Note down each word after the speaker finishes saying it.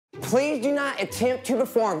Please do not attempt to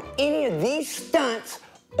perform any of these stunts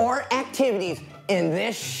or activities in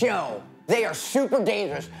this show. They are super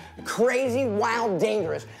dangerous, crazy, wild,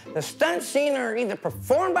 dangerous. The stunt scenes are either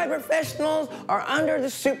performed by professionals or under the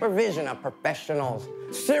supervision of professionals.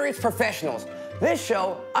 Serious professionals. This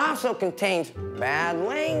show also contains bad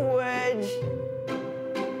language.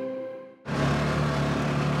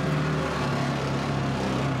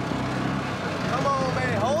 Come on,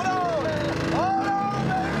 man, hold on. Hold on,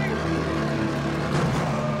 baby.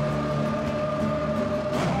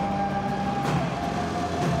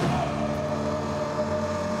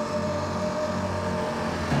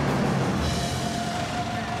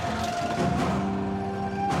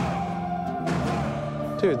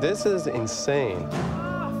 Dude, this is insane.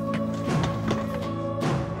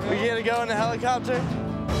 We gonna go in the helicopter?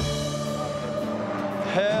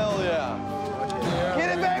 Hell yeah. Get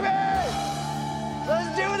it, baby!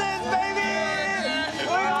 Let's do this, baby!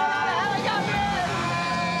 We're going on a helicopter!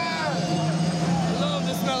 I love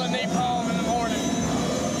the smell of napalm in the morning.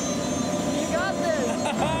 You got this!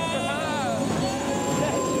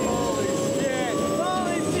 Holy shit!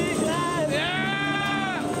 Holy shit, guys! Yeah!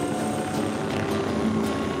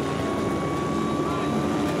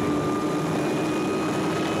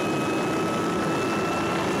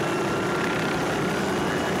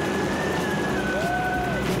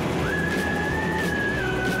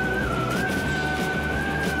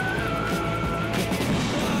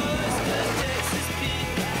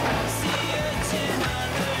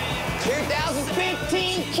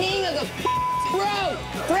 2015 King of the Road,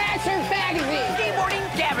 Thrasher Magazine, skateboarding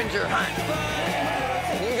scavenger hunt.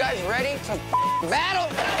 You guys ready to battle?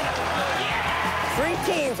 Three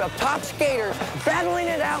teams of top skaters battling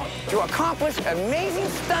it out to accomplish amazing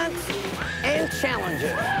stunts and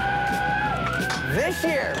challenges. This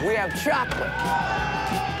year, we have chocolate,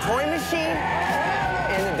 toy machine,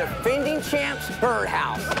 and the defending champs,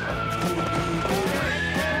 Birdhouse.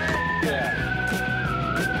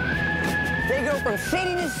 They go from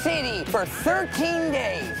city to city for 13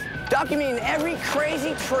 days, documenting every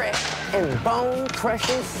crazy trick and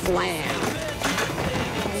bone-crushing slam.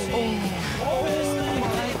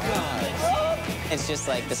 It's just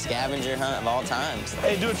like the scavenger hunt of all times.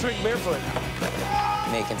 Hey, do a trick barefoot.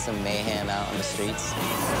 Making some mayhem out on the streets.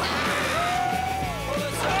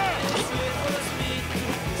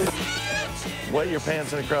 Wet your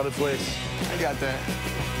pants in a crowded place. I got that.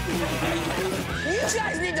 You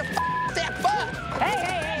guys need to step up.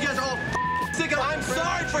 Hey. You guys are all sick of it. I'm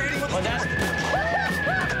sorry for hitting with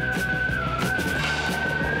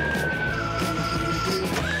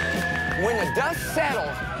When the dust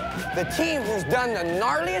settles, the team who's done the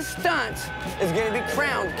gnarliest stunts is going to be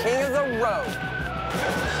crowned King of the Road.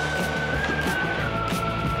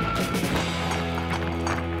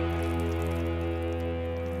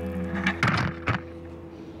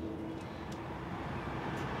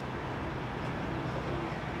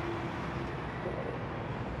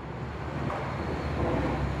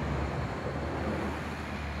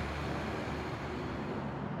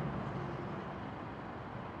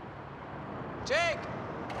 Jake!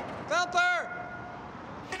 Felper!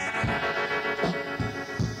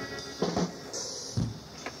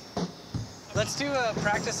 Let's do a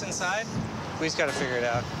practice inside. We just gotta figure it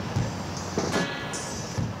out.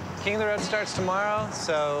 King of the Road starts tomorrow,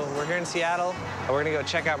 so we're here in Seattle. We're gonna go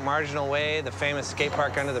check out Marginal Way, the famous skate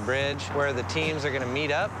park under the bridge, where the teams are gonna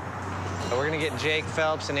meet up. We're gonna get Jake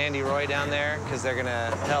Phelps and Andy Roy down there, because they're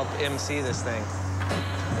gonna help MC this thing.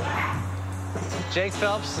 Jake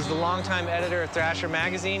Phelps is the longtime editor of Thrasher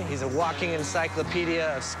Magazine. He's a walking encyclopedia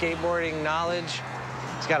of skateboarding knowledge.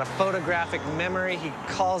 He's got a photographic memory. He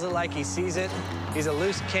calls it like he sees it. He's a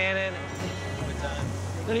loose cannon.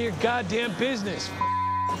 None of your goddamn business.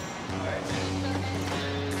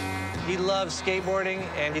 He loves skateboarding,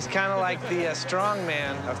 and he's kind of like the strong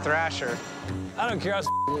man of Thrasher. I don't care how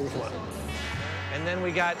which one. And then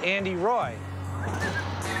we got Andy Roy.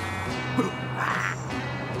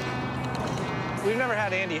 We've never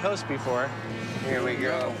had Andy host before. Here we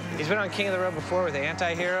go. He's been on King of the Road before with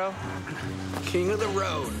Anti-Hero. King of the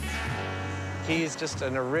Road. He's just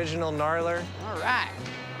an original gnarler. All right.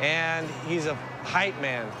 And he's a hype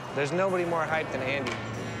man. There's nobody more hype than Andy.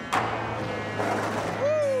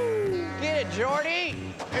 Woo! Get it,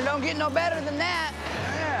 Jordy. It don't get no better than that.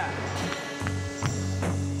 Yeah.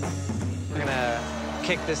 We're gonna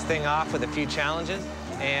kick this thing off with a few challenges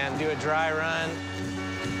and do a dry run.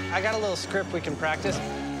 I got a little script we can practice.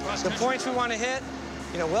 The points we want to hit,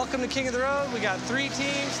 you know, welcome to King of the Road. We got 3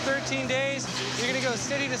 teams, 13 days. You're gonna go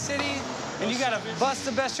city to city, And you gotta bust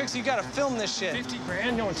the best tricks, you gotta film this shit. 50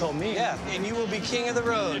 grand? No one told me. Yeah, and you will be king of the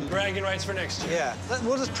road. Bragging rights for next year. Yeah,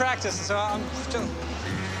 we'll just practice, so I'm just...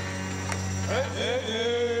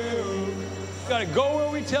 Gotta go where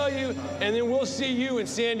we tell you, and then we'll see you in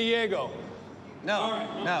San Diego. No,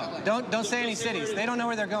 don't say any cities. They don't know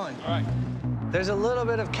where they're going. All right. There's a little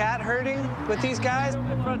bit of cat herding with these guys.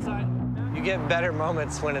 Front side. You get better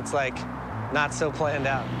moments when it's like not so planned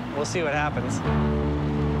out. We'll see what happens.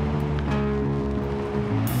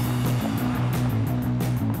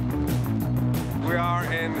 We are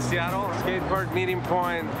in Seattle, skateboard meeting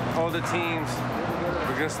point, all the teams.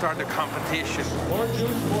 We're gonna start the competition.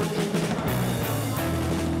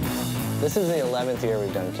 This is the 11th year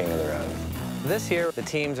we've done King of the Road. This year, the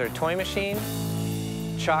teams are Toy Machine,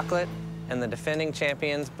 Chocolate, and the defending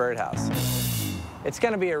champions, Birdhouse. It's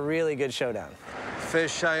gonna be a really good showdown.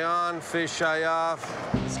 Fish eye on, fish eye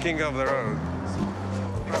off. It's King of the Road.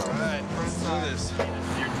 All right, let's do this.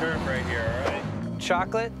 Your turf right here, all right?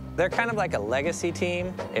 Chocolate, they're kind of like a legacy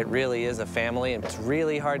team. It really is a family, and it's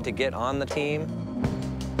really hard to get on the team.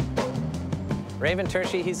 Raven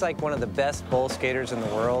Tershi, he's like one of the best bowl skaters in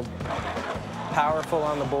the world. Powerful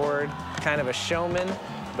on the board, kind of a showman,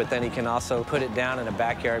 but then he can also put it down in a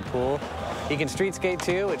backyard pool. He can street skate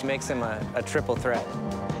too, which makes him a triple threat.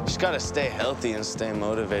 Just gotta stay healthy and stay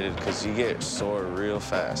motivated because you get sore real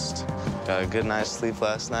fast. Got a good night's sleep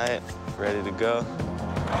last night, ready to go.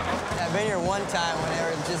 I've been here one time when they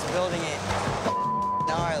were just building it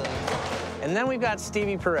gnarly. And then we've got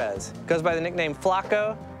Stevie Perez. Goes by the nickname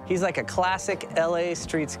Flacco. He's like a classic LA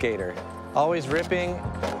street skater. Always ripping,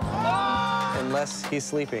 unless he's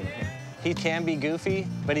sleeping. He can be goofy,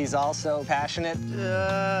 but he's also passionate.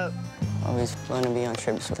 Always fun to be on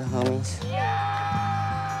trips with the homies.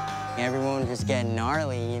 Everyone just get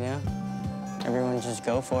gnarly, you know? Everyone just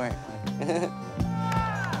go for it.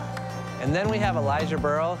 And then we have Elijah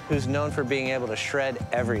Burrell, who's known for being able to shred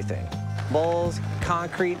everything. Bowls,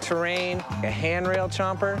 concrete terrain, a handrail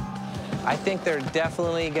chomper. I think they're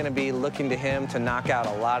definitely gonna be looking to him to knock out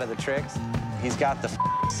a lot of the tricks. He's got the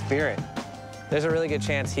spirit. There's a really good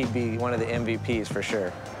chance he'd be one of the MVPs for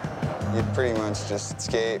sure. You pretty much just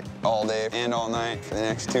skate all day and all night for the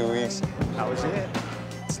next 2 weeks. How was it?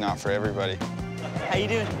 It's not for everybody. How you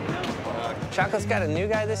doing? Chocolate's got a new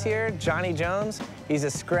guy this year, Johnny Jones. He's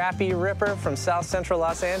a scrappy ripper from South Central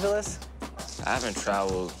Los Angeles. I haven't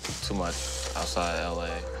traveled too much outside of LA.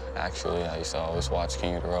 Actually, I used to always watch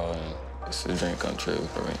King of the Road, and it's a dream come true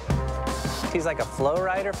for me. He's like a flow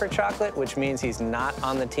rider for Chocolate, which means he's not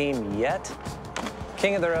on the team yet.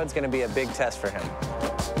 King of the Road's gonna be a big test for him.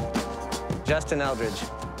 Justin Eldridge.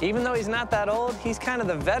 Even though he's not that old, he's kind of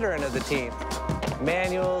the veteran of the team.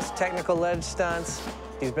 Manuals, technical ledge stunts.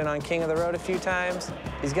 He's been on King of the Road a few times.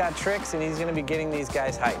 He's got tricks, and he's gonna be getting these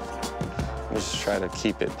guys hyped. We just try to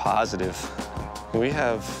keep it positive. We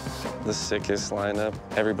have the sickest lineup.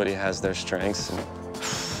 Everybody has their strengths, and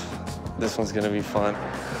this one's gonna be fun.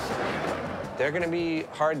 They're gonna be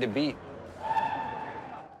hard to beat.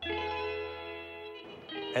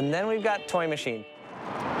 And then we've got Toy Machine.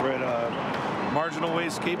 We're at Marginal Way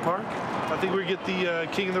skate park. I think we get the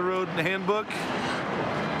King of the Road handbook.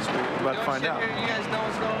 So we're about to find out. You guys know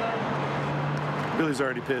what's going on? Billy's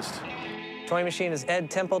already pissed. Toy Machine is Ed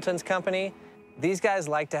Templeton's company. These guys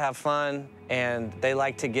like to have fun, and they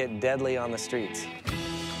like to get deadly on the streets.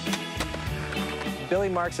 Billy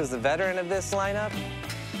Marks is the veteran of this lineup,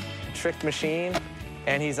 trick machine,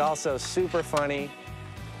 and he's also super funny.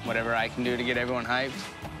 Whatever I can do to get everyone hyped,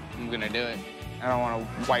 I'm gonna do it. I don't want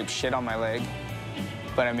to wipe shit on my leg,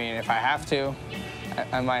 but I mean, if I have to,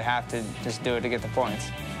 I might have to just do it to get the points.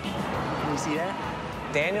 You see that?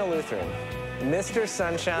 Daniel Lutheran, Mr.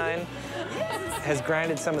 Sunshine, has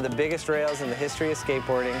grinded some of the biggest rails in the history of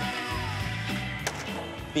skateboarding.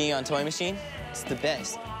 Being on Toy Machine, it's the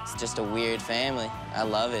best. It's just a weird family. I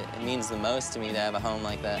love it. It means the most to me to have a home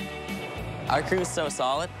like that. Our crew's so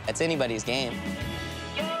solid, it's anybody's game.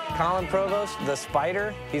 Colin Provost, the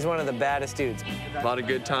Spider, he's one of the baddest dudes. A lot of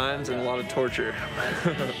good times and a lot of torture.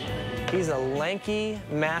 He's a lanky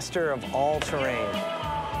master of all terrain.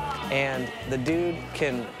 And the dude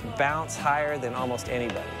can bounce higher than almost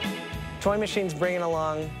anybody. Toy Machine's bringing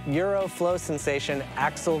along Euro flow sensation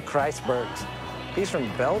Axel Kreisbergs. He's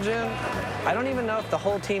from Belgium. I don't even know if the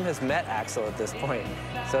whole team has met Axel at this point.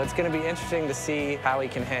 So it's gonna be interesting to see how he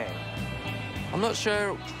can hang. I'm not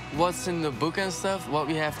sure what's in the book and stuff, what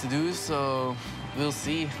we have to do, so we'll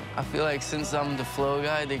see. I feel like since I'm the flow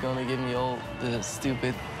guy, they're gonna give me all the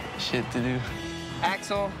stupid shit to do.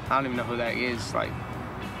 Axel, I don't even know who that is. Like,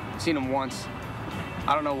 seen him once.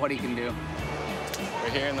 I don't know what he can do.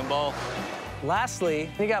 We're here in the bowl.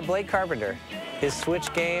 Lastly, you got Blake Carpenter. His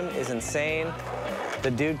switch game is insane.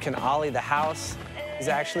 The dude can ollie the house. He's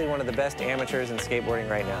actually one of the best amateurs in skateboarding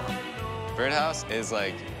right now. Birdhouse is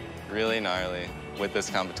like really gnarly with this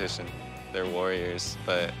competition. They're warriors,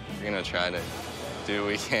 but we're gonna try to do what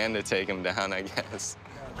we can to take them down, I guess.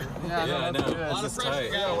 Yeah, I know. A lot of pressure.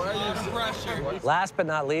 Yeah, why are you pressure? Last but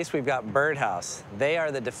not least, we've got Birdhouse. They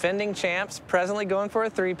are the defending champs, presently going for a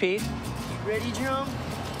three-peat. Ready, Jim?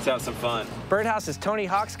 Let's have some fun. Birdhouse is Tony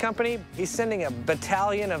Hawk's company. He's sending a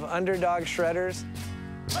battalion of underdog shredders.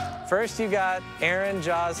 First, you got Aaron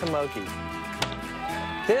Jaws Hamoki.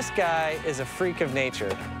 This guy is a freak of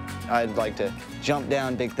nature. I'd like to jump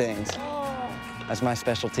down big things. That's my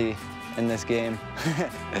specialty in this game.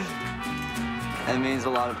 It means a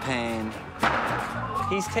lot of pain.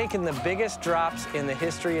 He's taken the biggest drops in the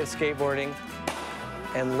history of skateboarding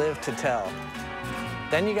and lived to tell.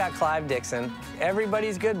 Then you got Clive Dixon.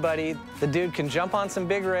 Everybody's good buddy. The dude can jump on some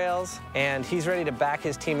big rails, and he's ready to back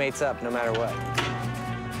his teammates up no matter what.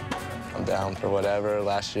 I'm down for whatever.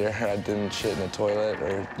 Last year, I didn't shit in a toilet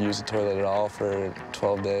or use a toilet at all for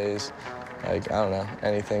 12 days. Like, I don't know,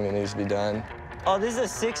 anything that needs to be done. Oh, this is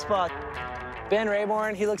a 6-spot. Ben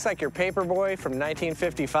Rayborn, he looks like your paper boy from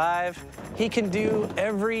 1955. He can do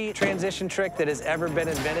every transition trick that has ever been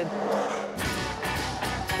invented.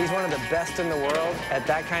 He's one of the best in the world at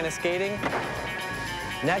that kind of skating.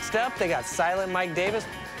 Next up, they got Silent Mike Davis.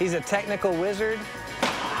 He's a technical wizard.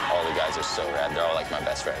 All the guys are so rad. They're all like my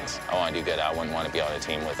best friends. I want to do good. I wouldn't want to be on a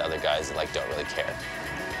team with other guys that like don't really care.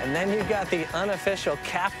 And then you've got the unofficial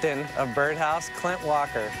captain of Birdhouse, Clint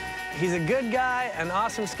Walker. He's a good guy, an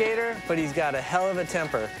awesome skater, but he's got a hell of a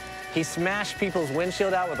temper. He smashed people's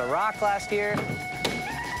windshield out with a rock last year.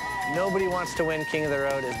 Nobody wants to win King of the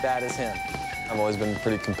Road as bad as him. I've always been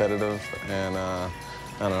pretty competitive, and I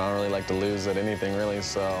don't really like to lose at anything, really,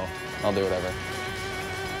 so I'll do whatever.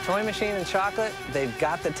 Toy Machine and Chocolate, they've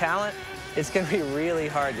got the talent. It's going to be really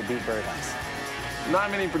hard to beat Birdhouse.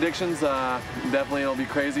 Not many predictions. Definitely it'll be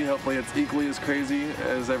crazy. Hopefully it's equally as crazy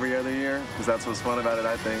as every other year, because that's what's fun about it,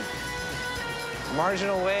 I think.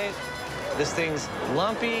 Marginal Way, this thing's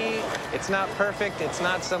lumpy. It's not perfect. It's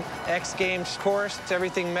not some X Games course. It's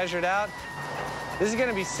everything measured out. This is going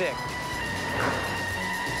to be sick.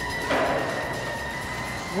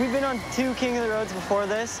 We've been on 2 King of the Roads before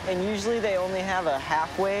this, and usually they only have a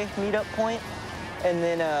halfway meetup point and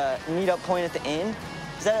then a meetup point at the end.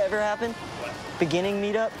 Does that ever happen? Beginning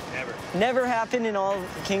meetup? Never. Never happened in all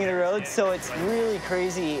of King of the Roads, so it's really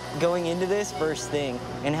crazy going into this first thing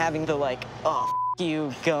and having the like, oh, f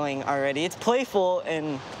you going already. It's playful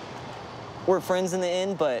and we're friends in the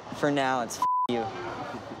end, but for now it's f you.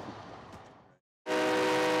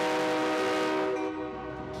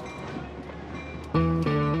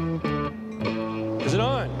 Is it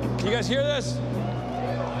on? Can you guys hear this?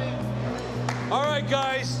 All right,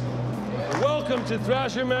 guys. Welcome to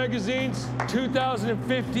Thrasher Magazine's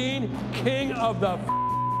 2015 King of the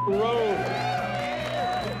Road.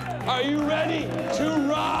 Are you ready to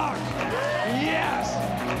rock? Yes!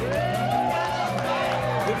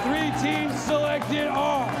 The 3 teams selected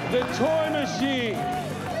are the Toy Machine,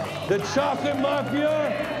 the Chocolate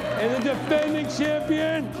Mafia, and the defending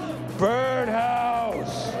champion,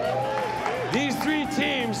 Birdhouse. These 3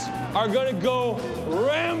 teams are gonna go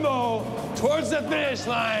Rambo towards the finish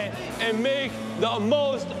line and make the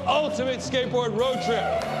most ultimate skateboard road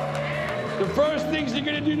trip. The first things you're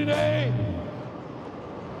gonna do today,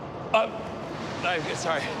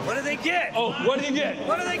 sorry. What do they get? Oh, what do you get?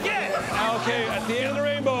 What do they get? Okay, at the end of the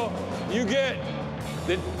rainbow, you get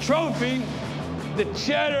the trophy, the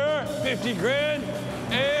cheddar, 50 grand,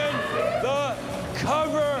 and the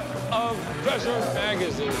cover of Thrasher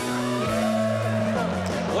Magazine.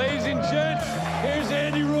 Ladies and gents, here's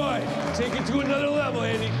Andy Roy. Take it to another level,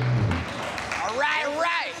 Andy. All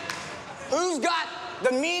right. Who's got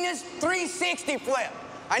the meanest 360 flip?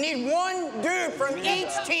 I need one dude from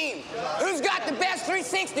each team. Who's got the best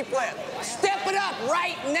 360 flip? Step it up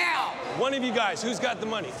right now. One of you guys, who's got the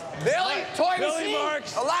money? Billy, Toy Billy Machine,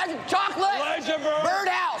 Marks, Elijah Chocolate, Elijah Bird.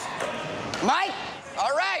 Birdhouse. Mike,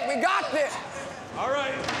 all right, we got this. All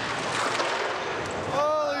right.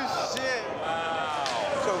 Holy shit.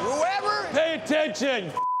 So whoever Pay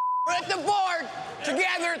attention. put the board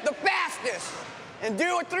together the fastest and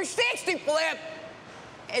do a 360 flip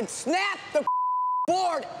and snap the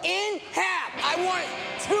board in half. I want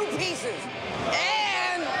 2 pieces.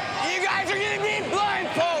 And you guys are gonna be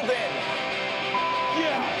blindfolded.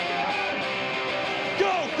 Yeah.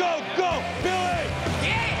 Go, Billy.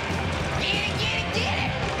 Get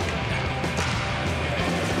it.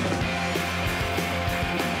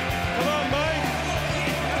 Come on, Mike.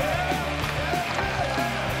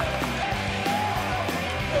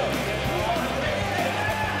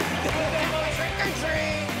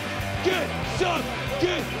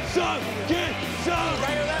 some, get some.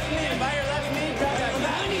 By your left knee,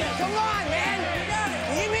 Come on, man.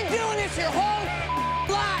 You've been doing this your whole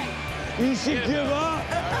life. You should give up.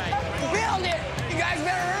 Build it. You guys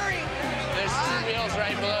better hurry. There's 2 wheels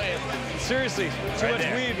right below you. Seriously, too much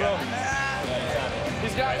weed, bro.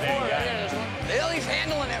 He's got 4 right here. Billy's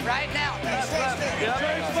handling it right now. Yeah.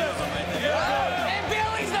 And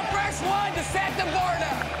Billy's the first one to set the board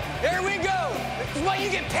up. Here we go. This is what you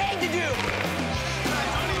get paid to do.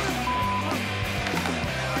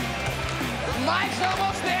 Mike's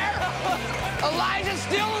almost there. Elijah's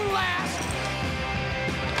still in last.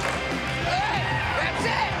 Hey, that's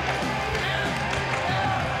it.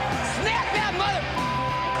 Snap that mother.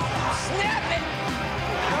 Snap it.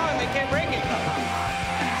 Come on, they can't break it.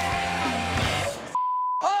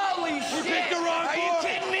 Holy shit. picked the wrong Are you board.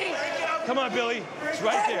 kidding me? Come on, Billy. It's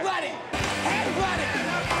right there. Headbutt it. Headbutt it.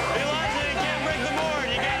 Elijah, you can't break the board.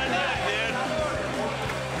 You gotta do it, dude.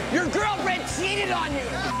 Your girlfriend cheated on you.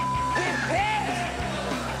 Get pissed.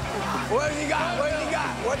 What has he got? What has he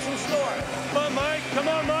got? What's in store? Come on, Mike. Come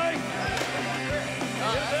on, Mike.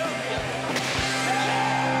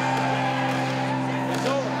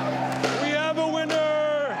 So, we have a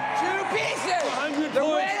winner. 2 pieces. 100 The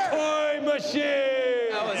points winner. toy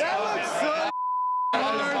machine. That looks so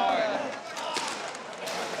hard.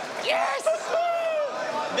 Yes.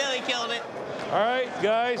 Billy killed it. All right,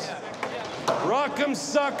 guys. Rock 'em,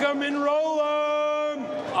 suck 'em, and roll 'em.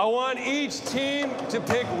 I want each team to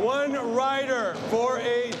pick one rider for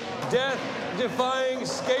a death-defying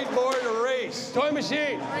skateboard race. Toy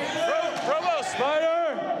machine. Provo,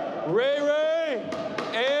 Spider, Ray,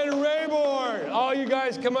 and Rayborn. All you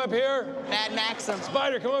guys come up here. Mad Maxim.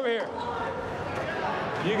 Spider, come over here.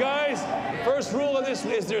 You guys, first rule of this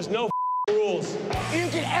is there's no rules. You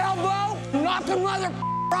can elbow, knock the mother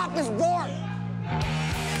off this board.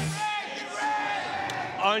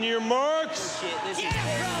 On your marks,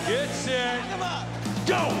 get set,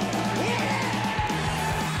 go!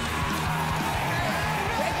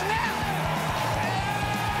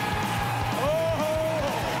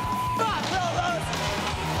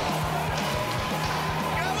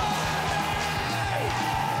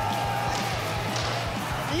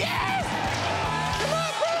 Yes! Come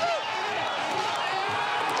on, brother!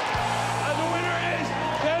 And the winner is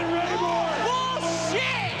Ben Rayborn.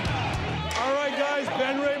 Bullshit! All right, guys,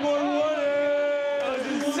 Ben Rayborn won it. That was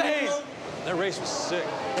insane. That race was sick.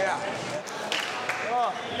 Yeah.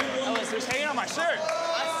 Ellis, there's hanging on my shirt.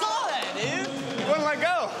 I saw that, dude. You wouldn't let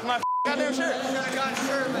go. My goddamn shirt.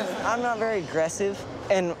 I'm not very aggressive,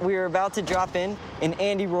 and we were about to drop in, and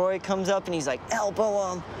Andy Roy comes up and he's like,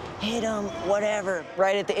 elbow him, hit him, whatever.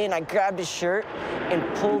 Right at the end, I grabbed his shirt and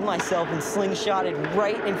pulled myself and slingshotted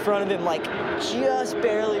right in front of him, like just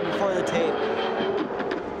barely before the tape.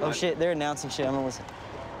 Oh shit, they're announcing shit, I'm gonna listen.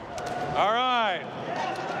 All right.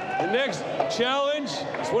 The next challenge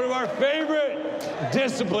is one of our favorite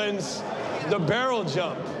disciplines, the barrel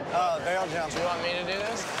jump. Oh, barrel jump. You want me to do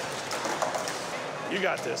this? You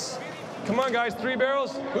got this. Come on, guys, 3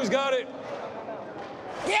 barrels. Who's got it?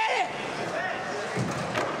 Get it!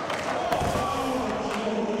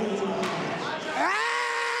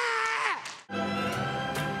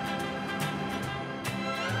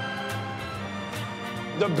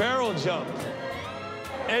 The barrel jump.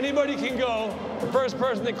 Anybody can go. The first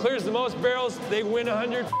person that clears the most barrels, they win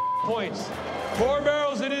 100 points. 4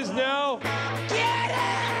 barrels it is now. Get it!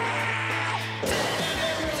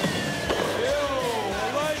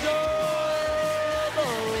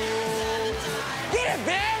 Get it,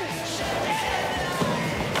 Ben!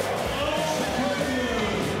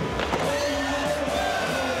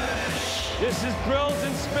 This is thrills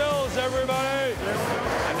and spills, everybody.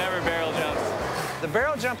 I never barrel jumped. The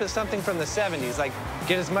barrel jump is something from the 70s, like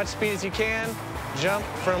get as much speed as you can, jump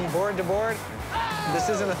from board to board. This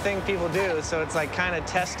isn't a thing people do, so it's like kind of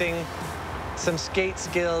testing some skate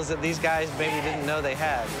skills that these guys maybe didn't know they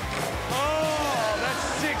had. Oh, that's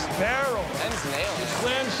 6 barrels. Ben's nailing it.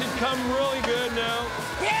 Slam should come really good now.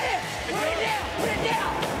 Get it! Put it down! Put it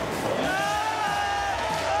down!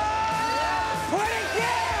 Put it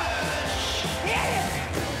down! Get it!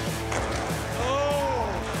 Oh,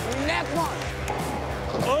 Next one.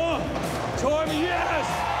 oh, Torm, yes!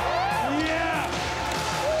 Yeah!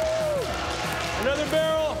 Another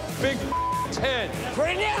barrel, big 10. Put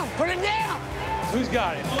it down! Put it down! Who's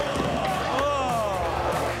got it? Oh.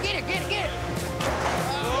 Get it! Get it! Get it!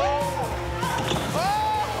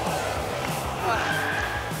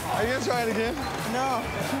 Are you gonna try it again? No.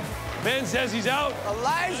 Ben says he's out.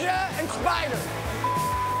 Elijah and Spider.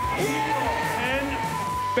 10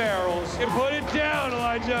 barrels. And put it down,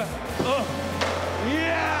 Elijah. Oh.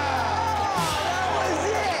 Yeah! That was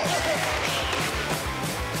it!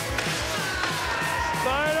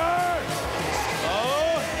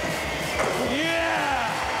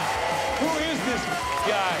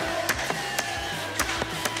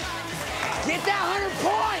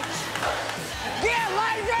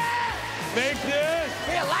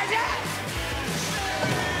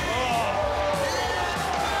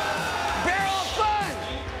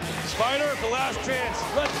 pedestrians.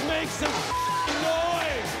 Let's make some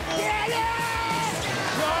noise. Get it!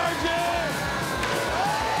 Charge it!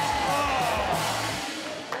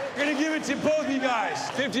 We're gonna give it to both of you guys.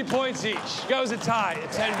 50 points each. Goes a tie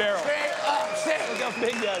at 10 barrels. Straight up, sit. Look how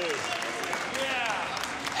big that is.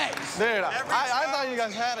 Hey. Dude, I thought you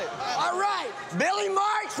guys had it. All right, Billy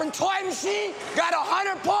Marks from Toy Machine got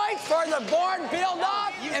 100 points for the board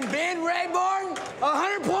build-up, and Ben Rayborn,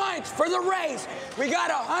 100 points for the race. We got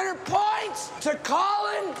 100 points to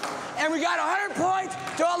Colin, and we got 100 points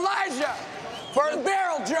to Elijah for the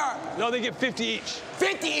barrel jump. No, they get 50 each.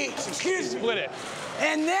 50 each, excuse me. Split it.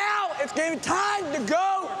 And now it's game time to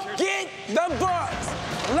go get the books.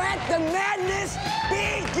 Let the madness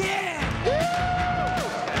begin.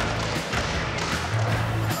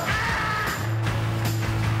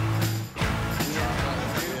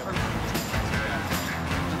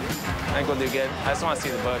 I think we'll do good. I just want to see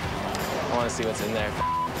the book. I want to see what's in there.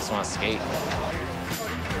 I just want to skate.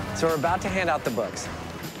 So we're about to hand out the books.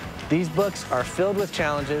 These books are filled with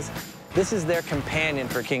challenges. This is their companion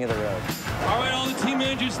for King of the Road. All right, all the team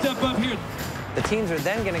managers step up here. The teams are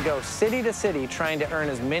then going to go city to city trying to earn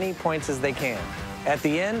as many points as they can. At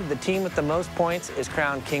the end, the team with the most points is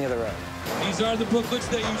crowned King of the Road. These are the booklets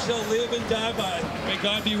that you shall live and die by. May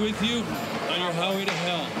God be with you on your highway to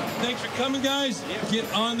hell. Thanks for coming, guys. Get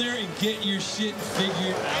on there and get your shit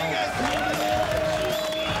figured out.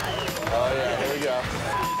 Oh, yeah, here we go.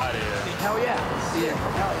 Hell yeah. See ya.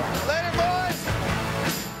 Hell yeah. Later, boys!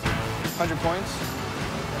 100 points.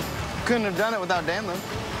 Couldn't have done it without Danlo.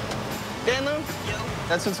 Danlo?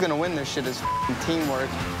 That's what's gonna win this shit is teamwork.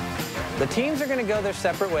 The teams are going to go their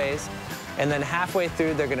separate ways, and then halfway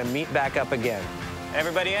through, they're going to meet back up again.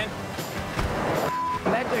 Everybody in?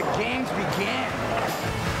 Let the games begin.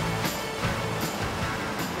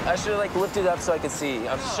 I should have lifted up so I could see.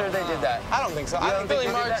 I'm sure they did that. I don't think so. I think Billy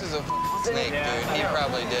Marks is a snake, dude. He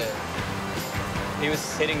probably did. He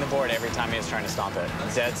was hitting the board every time he was trying to stomp it.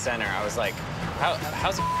 Dead center. I was like,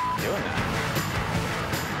 how's he doing that?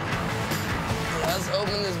 Let's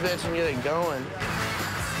open this bitch and get it going.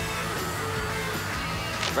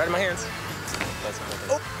 Right in my hands.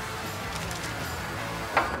 Oh.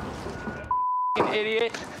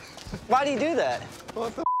 Idiot. Why'd he do that?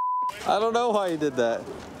 What the I don't know why he did that.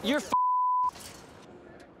 You're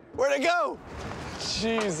Where'd it go?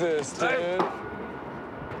 Jesus, dude.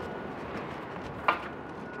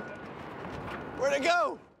 Where'd it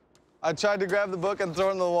go? I tried to grab the book and throw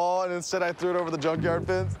it in the wall, and instead I threw it over the junkyard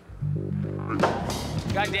fence.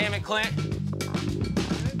 God damn it, Clint.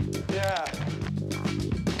 Yeah.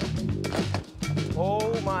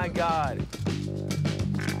 Oh, my God.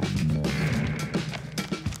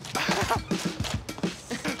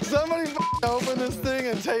 Somebody open this thing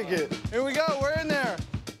and take it. Here we go, we're in there.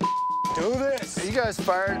 Do this. Are you guys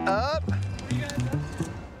fired up?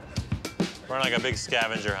 We're on like a big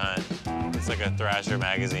scavenger hunt. It's like a Thrasher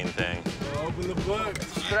magazine thing. Open the book.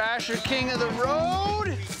 Thrasher King of the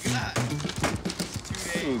Road.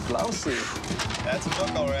 Ooh, glossy. That's a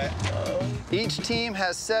book, all right. Each team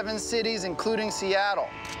has 7 cities, including Seattle.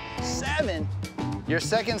 7? Your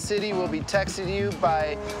second city will be texted you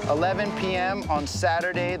by 11 p.m. on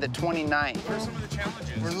Saturday, the 29th. What are some of the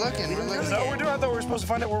challenges? We're looking. Is that what we're doing? I thought we were supposed to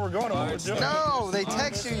find out where we're going. What we're doing. No, they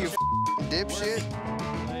text you, you dipshit.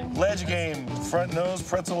 Ledge game. Front nose,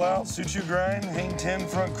 pretzel out, suit you grind, hang 10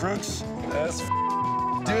 front crooks. That's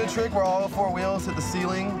Do a trick where all 4 wheels hit the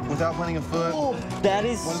ceiling without planting a foot. Oh, that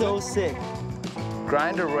is so sick.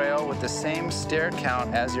 Grind a rail with the same stair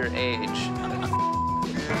count as your age.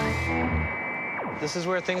 This is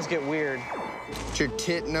where things get weird. Is your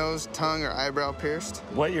tit, nose, tongue, or eyebrow pierced?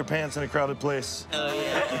 wet your pants in a crowded place.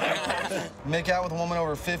 Make out with a woman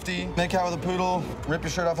over 50. Make out with a poodle. Rip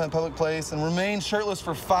your shirt off in a public place. And remain shirtless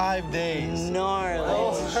for 5 days. Gnarly.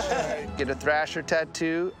 Oh, get a Thrasher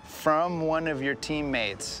tattoo from one of your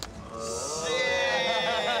teammates.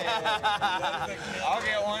 I'll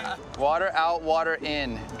get one. Water out, water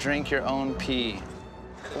in. Drink your own pee.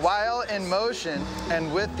 While in motion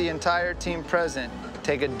and with the entire team present,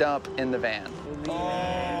 take a dump in the van.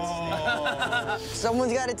 Oh.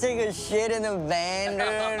 Someone's got to take a shit in the van,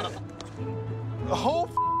 dude. The whole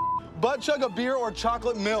butt chug of beer or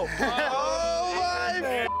chocolate milk. Oh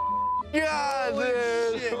my God,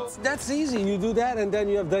 dude. That's easy. You do that and then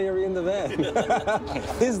you have diarrhea in the van.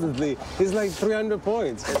 Instantly. It's like 300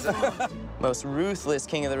 points. Most ruthless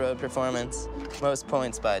King of the Road performance. Most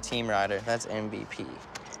points by a team rider. That's MVP.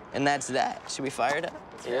 And that's that. Should we fire it up?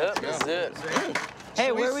 Yep, let's do it.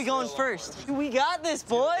 Hey, where are we going first? We got this,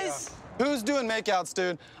 boys. Who's doing makeouts,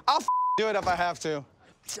 dude? I'll do it if I have to.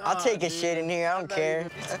 I'll take a shit in here. I don't care.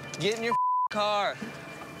 Get in your car.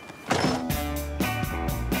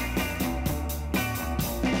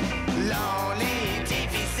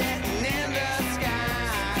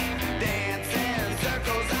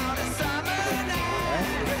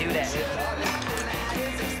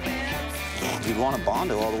 want to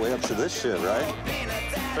Bondo all the way up to this shit, right?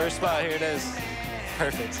 First spot, here it is.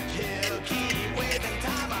 Perfect.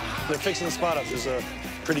 They're fixing the spot up. There's a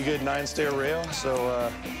pretty good 9-stair rail,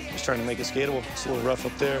 so just trying to make it skatable. It's a little rough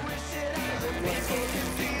up there.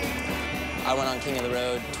 I went on King of the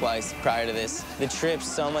Road twice prior to this. The trip's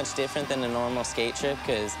so much different than a normal skate trip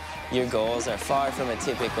because your goals are far from a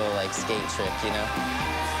typical like skate trip, you know?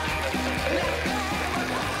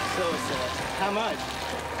 So sick. How much?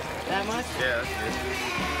 That much? Yeah, that's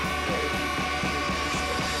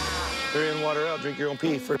good. They're in, water out, drink your own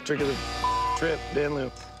pee. First trick of the trip, Dan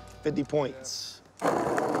Lou, 50 points.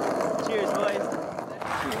 Cheers, boys.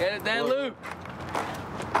 Get it, Dan Lou.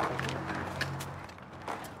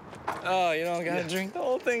 Oh, you don't gotta drink the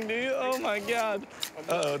whole thing, do you? Oh my God.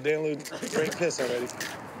 Uh-oh, Dan Lou drank piss already.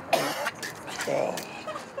 Oh.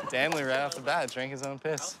 Dan Lou, right off the bat, drank his own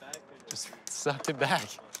piss. Just sucked it back.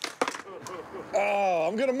 Oh,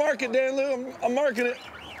 I'm gonna mark it, Dan Lou. I'm marking it.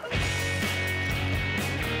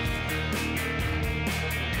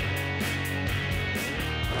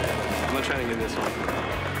 I'm gonna try to get this one.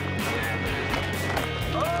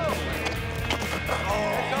 Oh!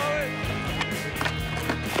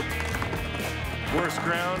 Worst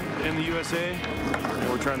ground in the USA, and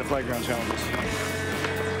we're trying to fly ground challenges.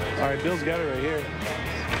 All right, Bill's got it right here.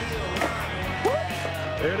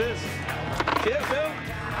 There it is. Yeah, Bill.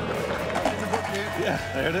 Yeah,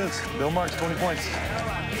 there it is. Bill marks 20 points.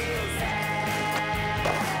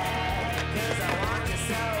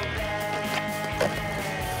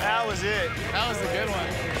 That was it. That was a good one.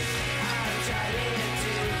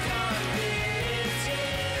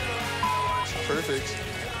 Perfect.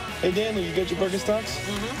 Hey, Daniel, you got your Birkenstocks?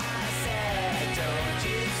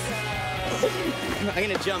 I'm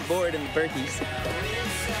gonna jump board in the Birkies.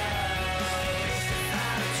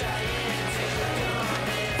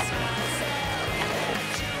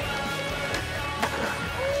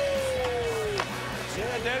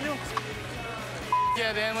 Yeah, Daniel?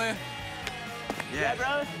 Yeah, Dan Lou. Yeah,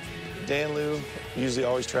 brother. Dan Lou usually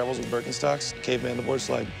always travels with Birkenstocks. Caveman the board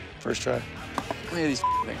slide, first try. Look at these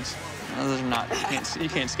things. Those are not, you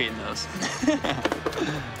can't skate in those.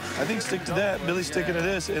 I think stick to that. Billy's sticking to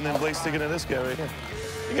this, and then Blake's sticking to this guy right here.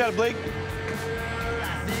 You got it, Blake.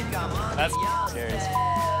 That's serious.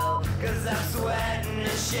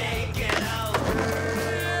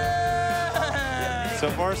 So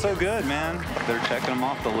far, so good, man. They're checking them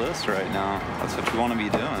off the list right now. That's what you want to be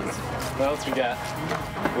doing. What else we got?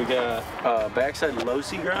 We got backside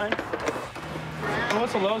low-C grind.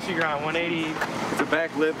 What's a low-C grind? 180? It's a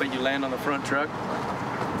back lip, but you land on the front truck.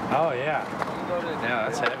 Oh, yeah. Yeah,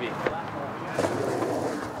 that's heavy.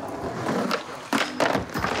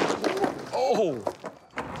 Oh!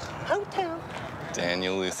 Hotel.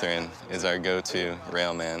 Daniel Lutheran is our go-to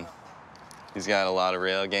rail man. He's got a lot of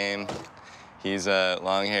rail game. He's a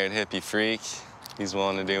long-haired hippie freak. He's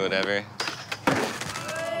willing to do whatever.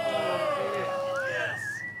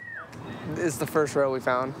 It's the first rail we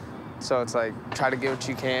found, so it's like, try to get what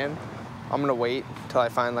you can. I'm gonna wait till I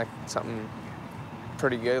find like something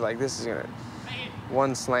pretty good. Like this is gonna,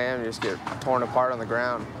 one slam, you just get torn apart on the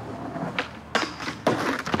ground.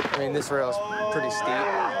 I mean, this rail's pretty steep.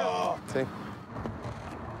 See?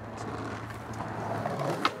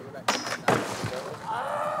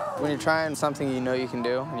 When you're trying something you know you can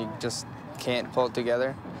do and you just can't pull it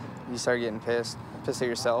together, you start getting pissed at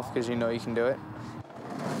yourself because you know you can do it.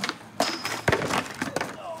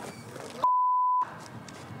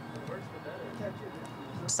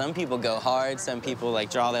 Some people go hard, some people like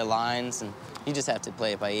draw their lines, and you just have to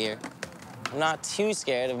play it by ear. I'm not too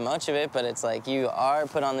scared of much of it, but it's like you are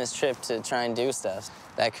put on this trip to try and do stuff.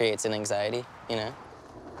 That creates an anxiety, you know?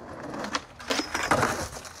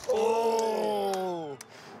 Oh!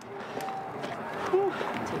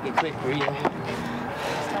 Take a quick breather.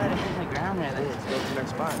 Just try to hit the ground right there. Let's go to our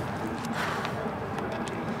spot.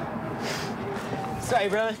 Sorry,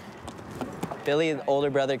 brother. Billy, the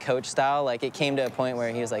older brother coach style, like it came to a point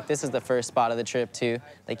where he was like, this is the first spot of the trip too.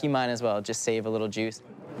 Like you might as well just save a little juice.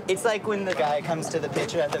 It's like when the guy comes to the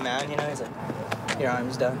pitcher at the mound, you know, he's like, your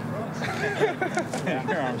arm's done.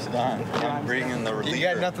 Your arm's done. I'm bringing the reliever. You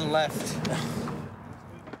got nothing left.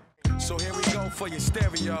 So here we go for your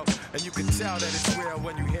stereo, and you can tell that it's real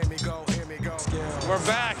when you hear me go, hear me go. We're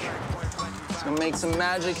back. Let's go make some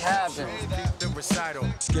magic happen. The recital.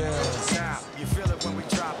 Now, you feel it when we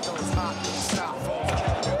drop those hot stop.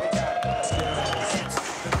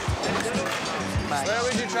 Where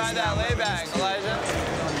would you try that layback, Elijah?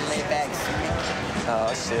 Laybacks.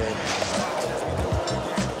 Oh, shit.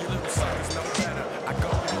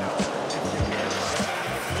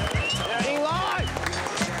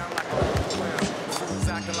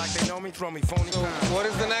 Acting like they know me from What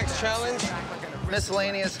is the next challenge?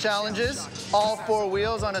 Miscellaneous challenges. All 4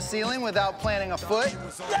 wheels on a ceiling without planting a foot.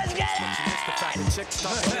 Let's get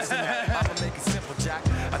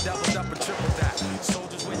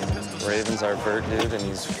Raven's our vert dude, and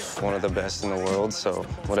he's one of the best in the world, so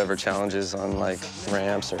whatever challenges on, like,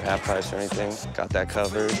 ramps or half pipes or anything, got that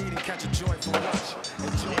covered.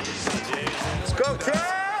 Let's go,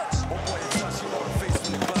 Cats!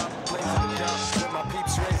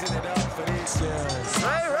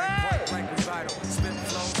 Hey, Ray! I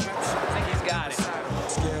think he's got it.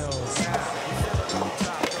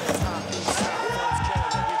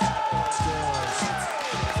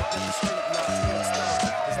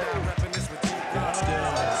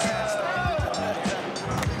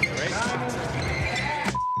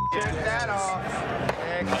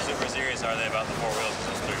 How super serious are they about the 4 wheels in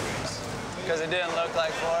those 3 weeks? Because it didn't look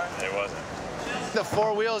like 4? It wasn't. The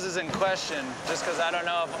 4 wheels is in question. Just because I don't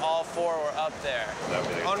know if all 4 were up there.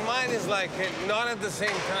 On mine is like not at the same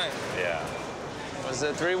time. Yeah. Was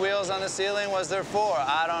there 3 wheels on the ceiling? Was there 4?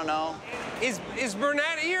 I don't know. Is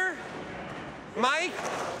Burnett here? Mike?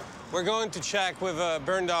 We're going to check with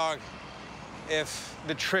Burn Dog if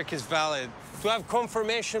the trick is valid. To have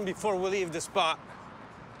confirmation before we leave the spot.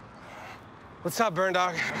 What's up, Burn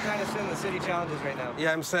Dog? I'm trying to send the city challenges right now.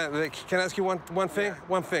 Yeah, I'm saying, can I ask you one thing? Yeah.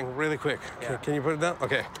 One thing, really quick. Yeah. Can you put it down?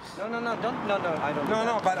 Okay. No, I don't do that.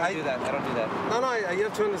 No, but I don't do that. I don't do that. No, you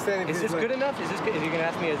have to understand. Is this good enough? Is this good? If you're gonna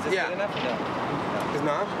ask me, is this good enough? No. It's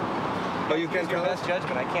not? But you can your best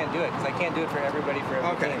judgment. I can't do it because I can't do it for everybody for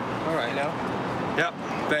every team. All right. You know? Yep.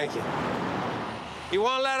 Thank you. You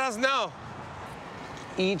won't let us know.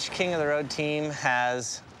 Each King of the Road team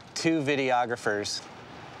has 2 videographers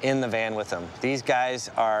in the van with them. These guys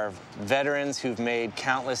are veterans who've made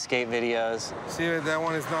countless skate videos. See that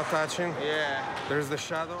one is not touching? Yeah. There's the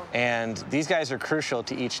shadow. And these guys are crucial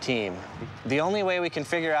to each team. The only way we can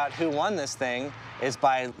figure out who won this thing is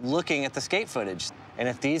by looking at the skate footage. And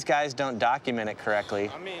if these guys don't document it correctly,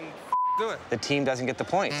 I mean, do it. The team doesn't get the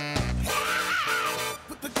points.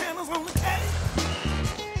 Put the candles on the cake.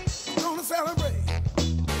 Gonna celebrate.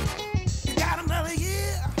 You got another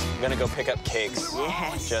year. I'm gonna go pick up cakes,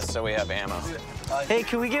 just so we have ammo. Hey,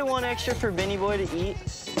 can we get 1 extra for Benny Boy to eat?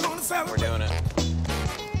 We're doing it.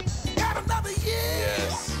 Got another year.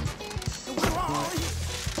 Yes.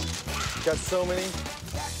 Got so many.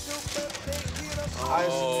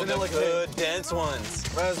 Oh, the good dense ones.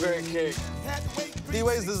 Raspberry cake.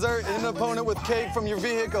 D-Way's dessert and an opponent with cake from your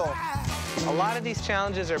vehicle. A lot of these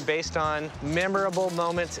challenges are based on memorable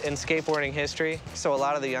moments in skateboarding history. So a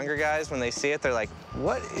lot of the younger guys, when they see it, they're like,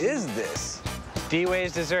 what is this?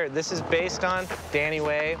 D-Way's Dessert. This is based on Danny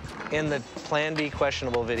Way in the Plan B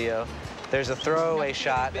Questionable video. There's a throwaway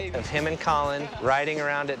shot of him and Colin riding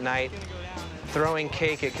around at night, throwing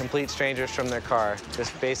cake at complete strangers from their car,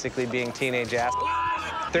 just basically being teenage ass.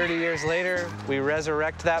 30 years later, we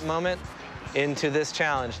resurrect that moment into this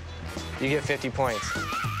challenge. You get 50 points.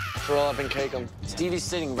 Roll up and cake them. Stevie's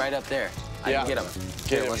sitting right up there. I can get him.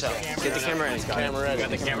 Get him. Watch out. Get the camera ready, Scott. Camera ready. You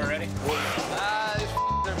got the camera ready? Ah, these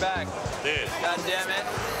are back. Dude. God damn it.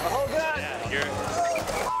 Oh, God. Yeah, you're...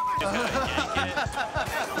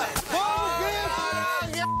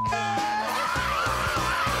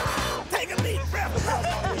 Take a deep breath.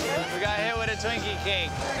 We got hit with a Twinkie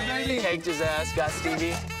cake. Caked his ass, got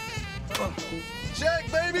Stevie.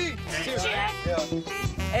 Check, baby. Check. Yeah.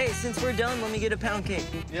 Hey, since we're done, let me get a pound cake.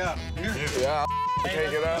 Yeah. Yeah.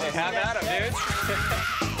 Take it out. Have at him, dude.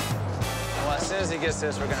 Well, as soon as he gets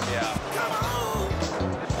this, we're gonna be out.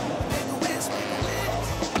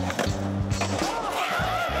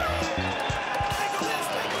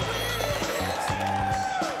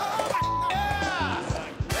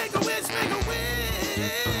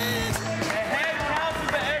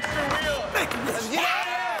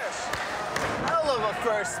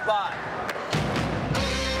 First spot.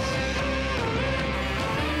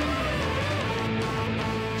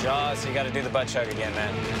 Jaws, you gotta do the butt chug again,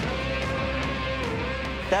 man.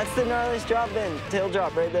 That's the gnarliest drop in. Tail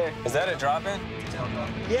drop right there. Is that a drop in?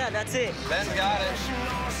 Yeah, that's it. Ben got it.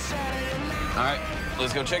 All right,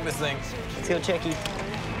 let's go check this thing. Let's go checky.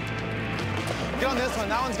 Get on this one.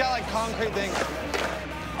 That one's got like concrete things.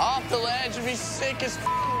 Off the ledge would be sick as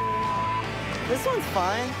This one's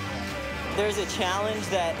fine. There's a challenge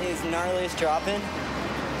that is gnarliest drop-in,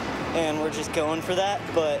 and we're just going for that,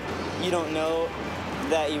 but you don't know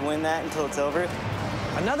that you win that until it's over.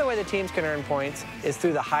 Another way the teams can earn points is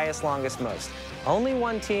through the highest, longest, most. Only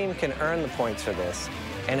one team can earn the points for this,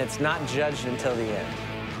 and it's not judged until the end.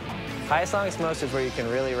 Highest, longest, most is where you can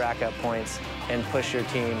really rack up points and push your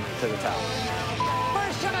team to the top.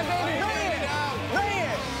 First try, baby. Bring it. Bring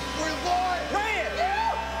it. We're lost.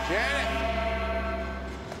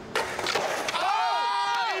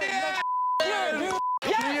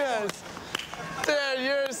 Dude,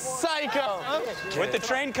 you're a psycho. With the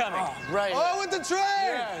train coming. Oh, right. Oh, with the train!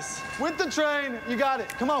 Yes. With the train. You got it.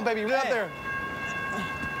 Come on, baby. Right up there.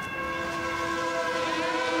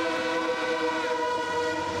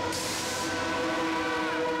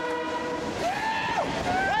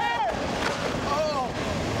 Oh,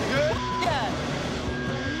 you good? Yeah.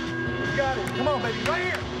 You got it. Come on, baby. Right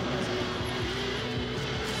here.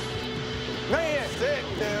 Right here. Sick,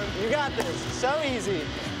 dude. You got this. So easy.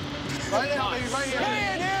 Right now, baby. Right here. Right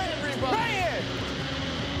here, dude. Right here.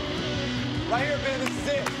 Right here, baby. This is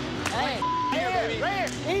it. Hey. Right here. Right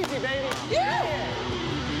here. Easy, baby. Yeah. Right here.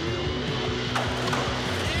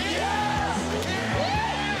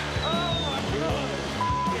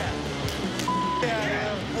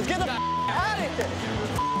 Let's get the out of here.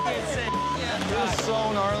 It was so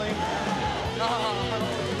gnarly.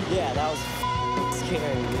 Yeah, that was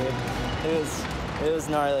scary, dude. It was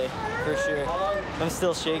gnarly, for sure. I'm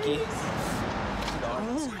still shaky.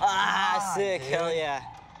 Ah, sick, hell yeah.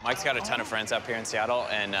 Mike's got a ton of friends up here in Seattle,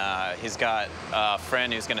 and he's got a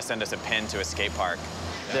friend who's gonna send us a pin to a skate park.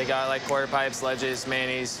 They got like quarter pipes, ledges,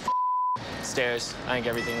 manis, stairs. I think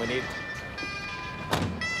everything we need.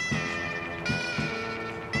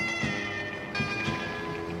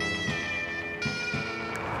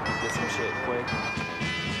 Get some shit quick.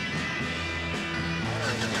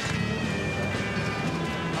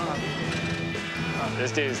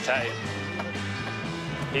 This dude's tight.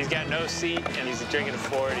 He's got no seat, and he's drinking a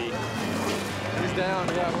 40. He's down.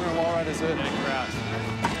 Yeah, we're gonna wall ride his hood.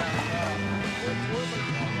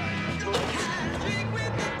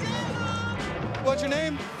 What's your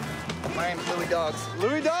name? My name's Louis Dogs.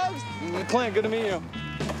 Louis Dogs? Clint, good to meet you.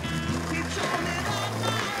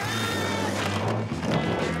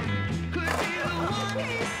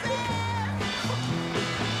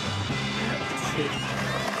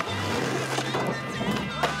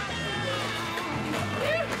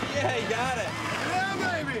 Yeah, he got it.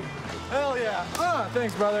 Yeah, baby. Hell yeah.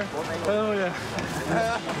 Thanks, brother. Hell yeah.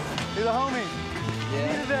 You're the homie.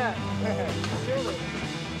 Yeah. Needed that.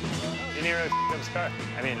 Didn't even really up his car.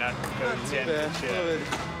 I mean, not the end bad. shit.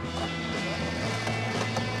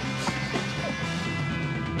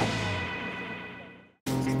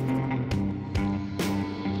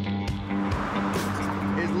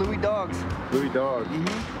 Here's Louis Dogs. Louis Dog.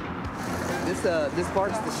 This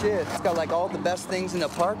park's the shit. It's got like all the best things in the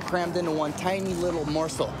park crammed into one tiny little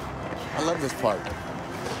morsel. I love this park.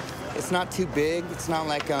 It's not too big. It's not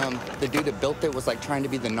like the dude that built it was like trying to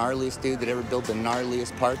be the gnarliest dude that ever built the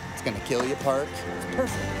gnarliest park. It's gonna kill you park. It's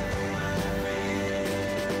perfect.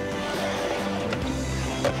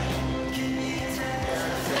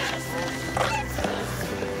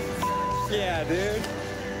 Yeah, dude.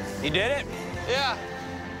 You did it? Yeah.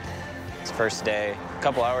 It's first day, a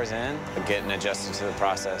couple hours in, getting adjusted to the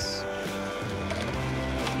process.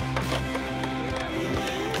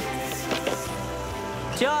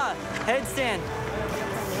 John, headstand.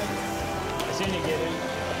 I seen you get in.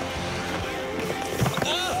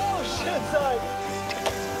 Oh, shit, son.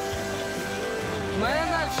 Man,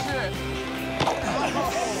 that shit.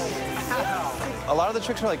 A lot of the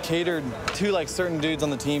tricks are like catered to like certain dudes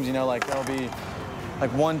on the teams, you know, like there'll be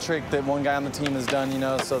like one trick that one guy on the team has done, you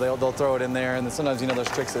know, so they'll throw it in there, and then sometimes, you know, there's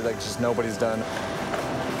tricks that like just nobody's done.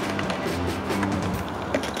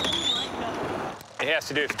 He has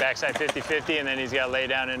to do his backside 50-50, and then he's got to lay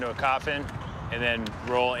down into a coffin and then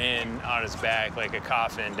roll in on his back like a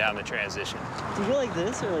coffin down the transition. Do you go like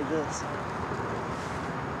this or like this?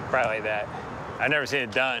 Probably like that. I've never seen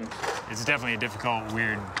it done. It's definitely a difficult,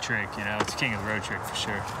 weird trick, you know? It's king of the road trick for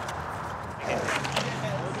sure.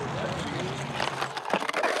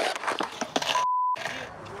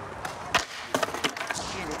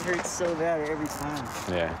 It hurts so bad every time.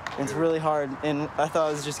 Yeah. It's really hard, and I thought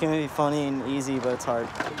it was just gonna be funny and easy, but it's hard.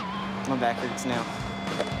 My back hurts now.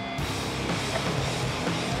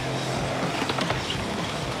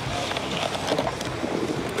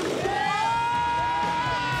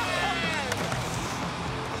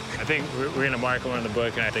 I think we're gonna mark him on the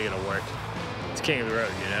book, and I think it'll work. It's king of the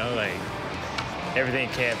road, you know? Like, everything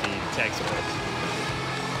can't be textbook.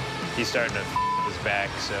 He's starting to his back,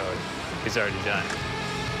 so he's already done.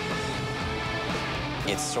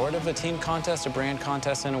 It's sort of a team contest, a brand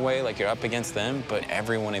contest in a way, like you're up against them, but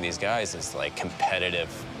every one of these guys is like competitive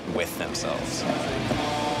with themselves.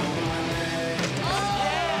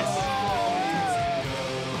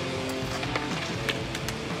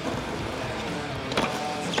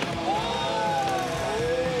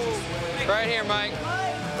 Right here, Mike.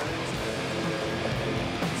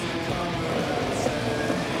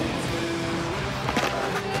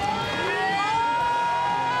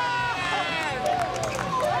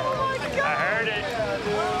 I heard it.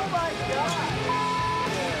 dude. Oh my God.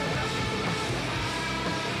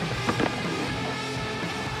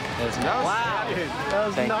 Wow. That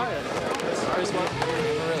was Thank you. nice. I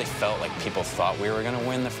never really felt like people thought we were gonna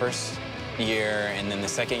win the first year, and then the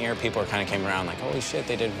second year, people kind of came around like, holy shit,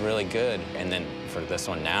 they did really good. And then for this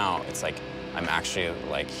one now, it's like, I'm actually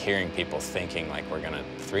like hearing people thinking like we're gonna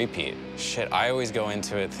three-peat. Shit, I always go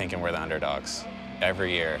into it thinking we're the underdogs.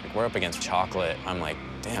 Every year, we're up against Chocolate. I'm like,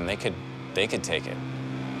 damn, they could take it.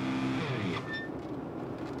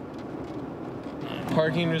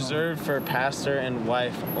 Parking reserved for pastor and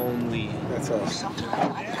wife only. That's us.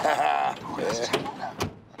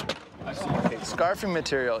 Scarfing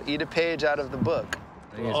material. Eat a page out of the book.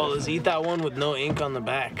 Oh, let's eat that one with no ink on the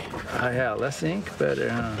back. Oh, yeah, less ink, better,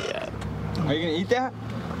 huh? Yeah. Are you gonna eat that?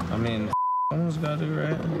 I mean, someone's gotta do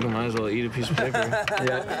right. You might as well eat a piece of paper.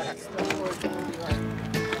 Yeah.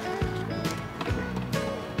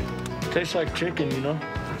 Tastes like chicken, you know?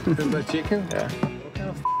 Tastes like chicken? Yeah. What kind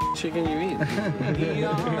of chicken you eat?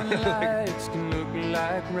 Lights can look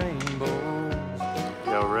like rainbows.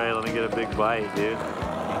 Yo, Ray, let me get a big bite, dude.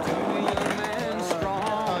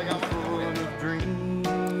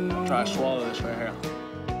 Try to swallow this right here.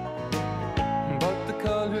 But the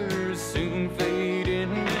colors soon fade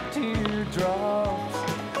into teardrops.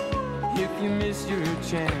 If you miss your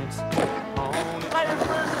chance on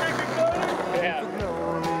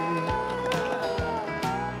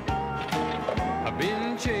I've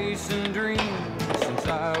been chasing dreams since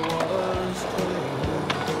I was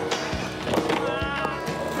 12.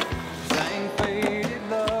 Sang faded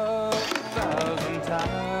love 1,000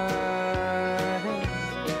 times.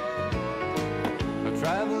 I've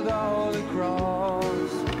traveled all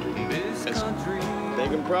across this country,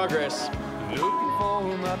 Making progress. looking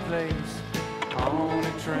for my place on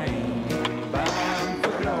a train bound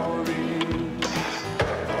for glory.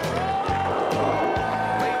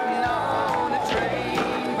 Waiting on a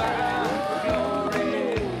train bound for glory.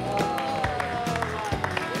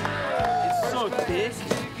 It's so thick.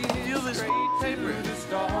 Feel this paper.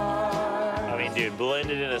 I mean, dude,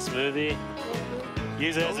 blend it in a smoothie.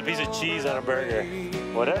 Use it as a piece of cheese on a burger.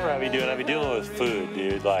 Whatever I be doing it with food,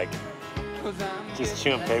 dude. Like, just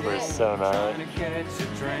chewing paper is so gnarly. Catch a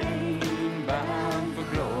train bound for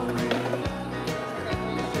glory.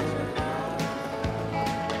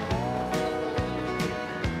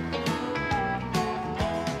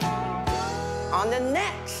 On the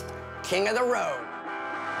next King of the Road.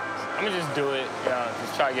 I'm gonna just do it,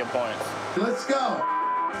 just try to get points. Let's go.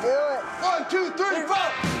 Do it. 1, 2, 3, 4.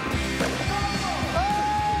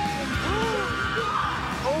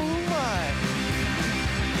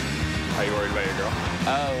 Are you worried about your girl?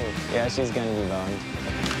 Oh, yeah, she's gonna be boned.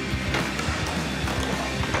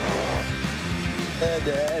 Hey,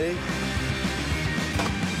 Daddy.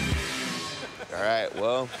 All right,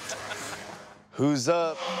 well, who's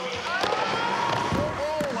up?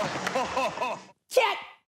 Check.